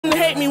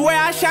hate me where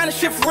I shine the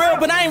shit for real,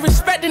 but I ain't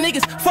respecting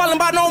niggas. Falling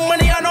by no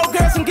money, I know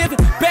girls I'm giving.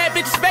 Bad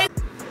bitches, baby.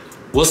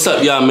 What's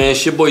up, y'all, man?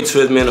 It's your boy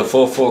Twiz, man, the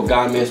 4-4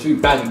 guy, man. So we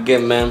back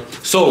again, man.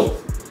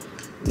 So,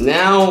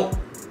 now,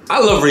 I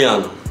love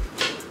Rihanna.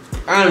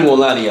 I ain't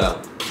gonna lie to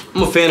y'all.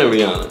 I'm a fan of Rihanna,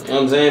 you know what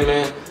I'm saying,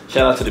 man?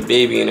 Shout out to the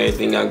baby and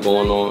everything got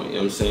going on, you know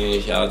what I'm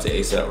saying? Shout out to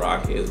A$AP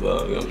Rocky as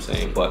well, you know what I'm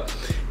saying? But,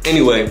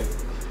 anyway,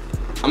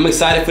 I'm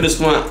excited for this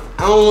one.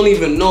 I don't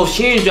even know,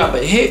 she ain't drop a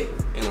hit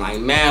in like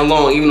mad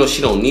long, even though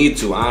she don't need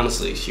to,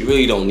 honestly. She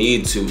really don't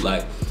need to,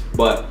 like,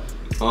 but,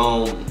 you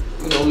know,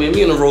 man,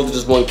 we on the road to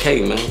this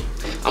 1K, man.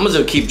 I'm just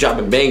gonna keep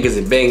dropping bangers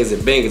and bangers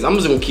and bangers. I'm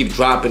just gonna keep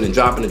dropping and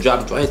dropping and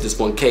dropping until I hit this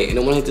 1K. And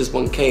then when I hit this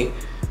 1K,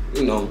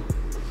 you know,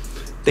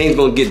 things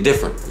gonna get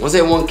different. Once I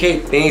hit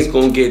 1K, things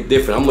gonna get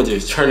different. I'm gonna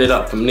just turn it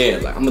up from there.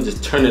 Like, I'm gonna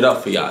just turn it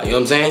up for y'all, you know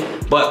what I'm saying?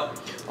 But,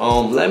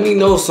 let me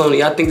know, son.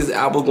 Y'all think this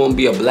album gonna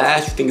be a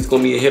blast? You think it's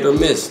gonna be a hit or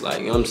miss? Like,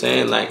 you know what I'm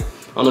saying? Like, I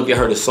don't know if y'all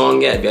heard the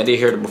song yet. If y'all did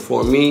hear it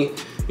before me, you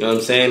know what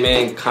I'm saying,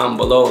 man? Comment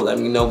below. Let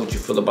me know what you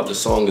feel about the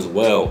song as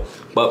well.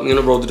 But we're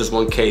gonna roll to this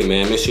 1K,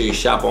 man. Make sure you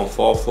shop on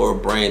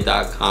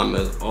fall4brand.com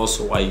as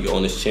also while you're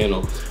on this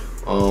channel.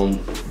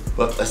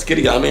 But let's get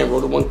it, y'all, man.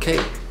 Roll to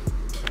 1K.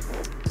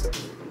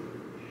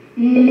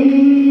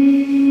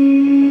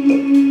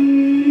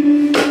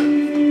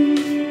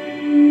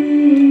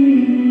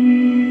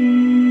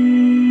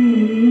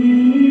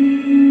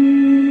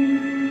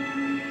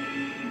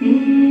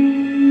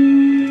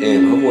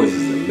 Damn, her voice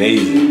is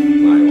amazing.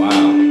 Like,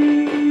 wow.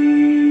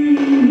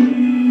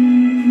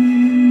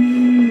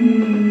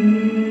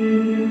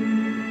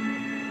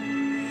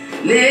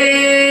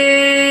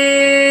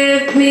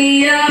 Lift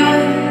me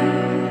up,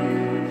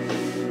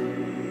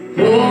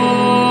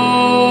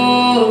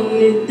 hold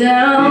me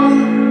down,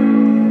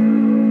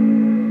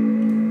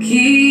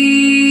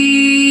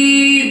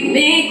 keep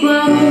me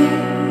close,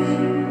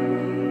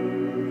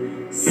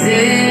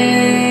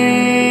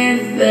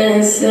 safe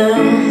and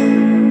sound.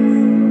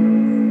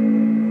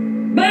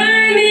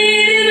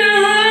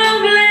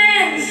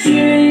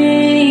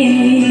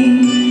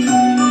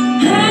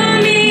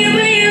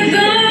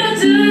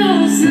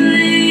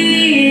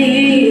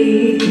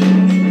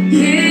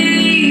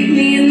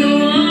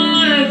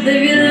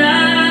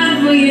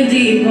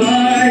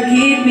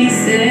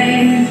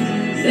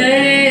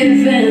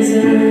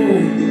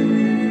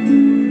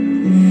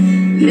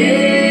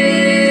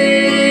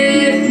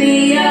 Lift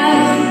me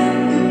up,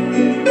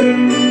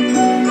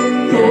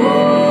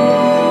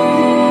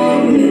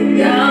 hold me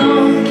down.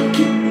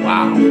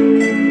 Wow.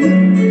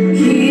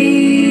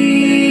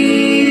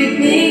 Keep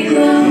me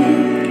close,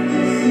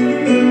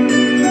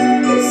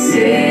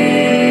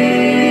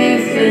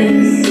 safe and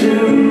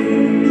sound.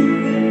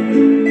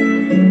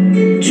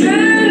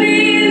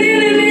 Drowning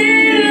in a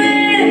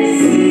endless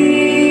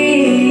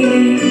sea.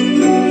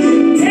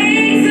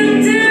 Take some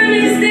time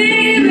and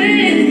stay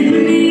with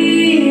me.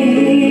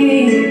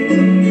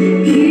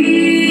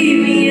 Keep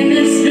me in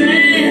the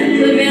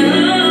strength of your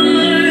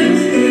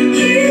arms.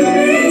 Keep me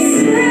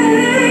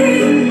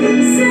safe,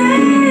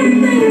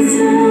 safe and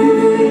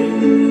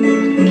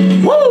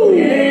sound. Woo!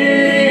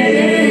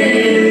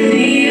 Lift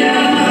me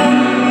up,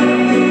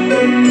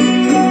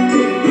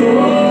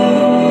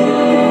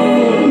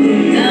 hold me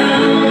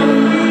down,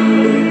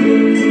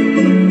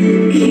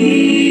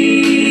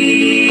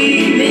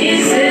 keep me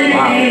safe,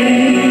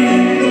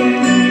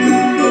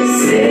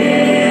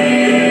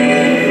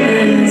 safe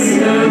and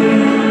sound.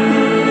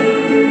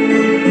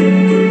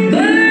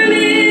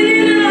 Burning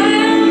in a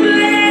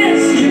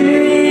hopeless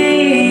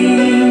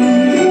dream.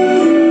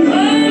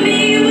 Hold me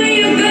when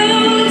you go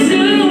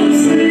to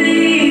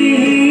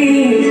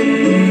sleep.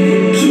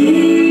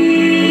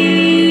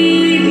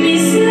 Keep me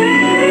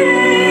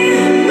safe.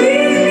 We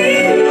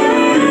need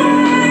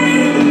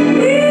light.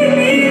 We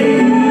need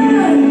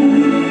love.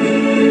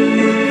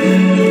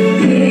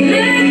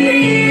 Let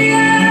me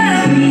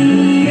up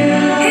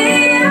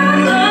in your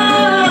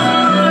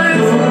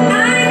arms. I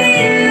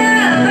need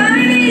love. I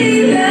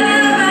need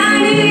love. I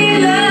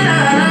need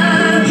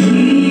love.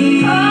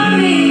 Hold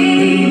me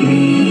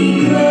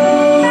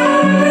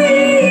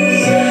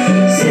close.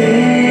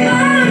 Say,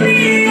 hold me,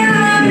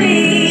 hold me.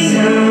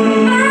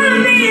 Hold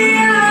me,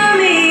 hold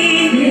me.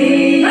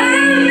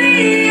 Hold me,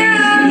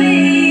 hold me.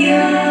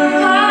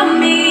 Hold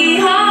me,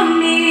 hold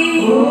me.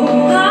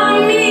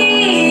 Hold me.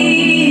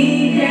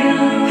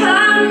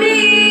 Hold me.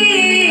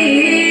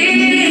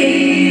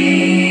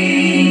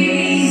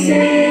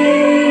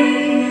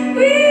 Say,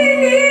 we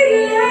need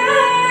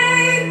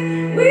light.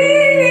 We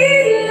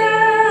need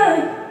love.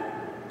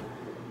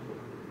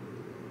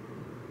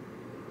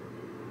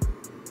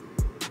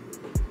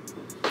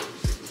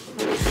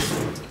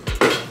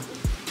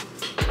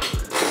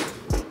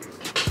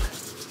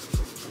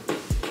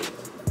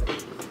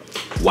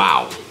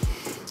 Wow.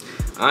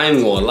 I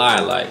ain't gonna lie,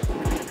 like,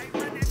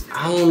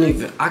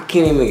 I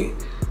can't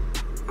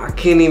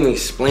even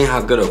explain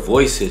how good her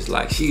voice is.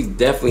 Like, she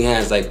definitely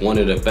has like one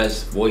of the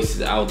best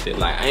voices out there.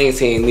 Like, I ain't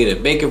saying need a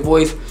Baker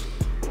voice,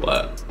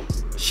 but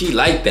she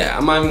like that.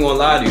 I'm not even gonna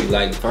lie to you.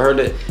 Like, for her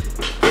to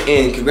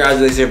And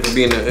congratulations for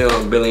being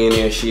a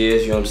billionaire she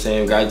is, you know what I'm saying?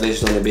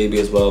 Congratulations on the baby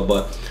as well.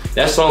 But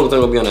that song is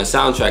gonna be on that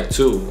soundtrack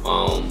too.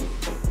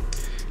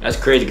 That's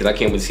crazy because I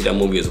can't wait to see that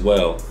movie as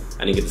well.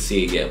 I didn't get to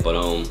see it yet, but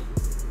I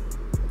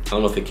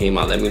don't know if it came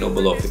out. Let me know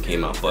below if it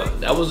came out.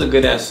 But that was a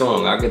good ass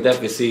song. I could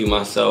definitely see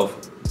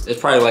myself. It's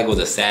probably like it was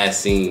a sad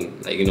scene,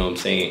 like, you know what I'm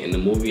saying, in the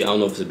movie. I don't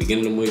know if it's the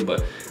beginning of the movie,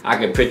 but I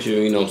could picture,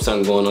 you know,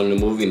 something going on in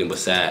the movie and it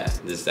was sad.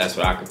 That's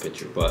what I could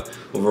picture. But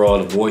overall,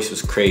 the voice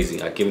was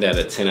crazy. I give that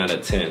a 10 out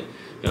of 10. You know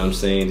what I'm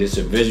saying? Just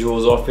the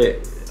visuals off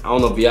it. I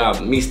don't know if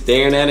y'all, me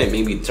staring at it,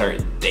 maybe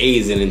turn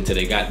dazing into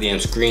the goddamn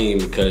screen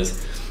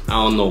because I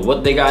don't know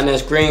what they got in that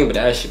screen, but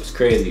that shit was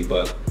crazy.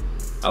 But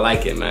I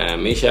like it,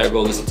 man. Make sure I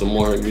go listen to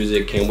more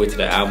music. Can't wait till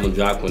the album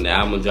drop. When the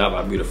album drop,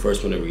 I'll be the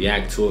first one to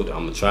react to it.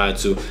 I'm gonna try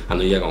to. I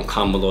know y'all gonna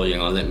comment below. Y'all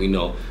gonna let me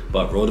know.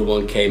 But road to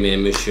 1K,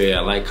 man. Make sure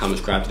y'all like, comment,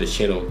 subscribe to the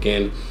channel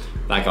again.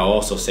 Like I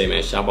also say,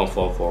 man, shop on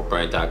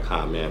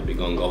 444brand.com, man. We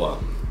gonna go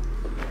up.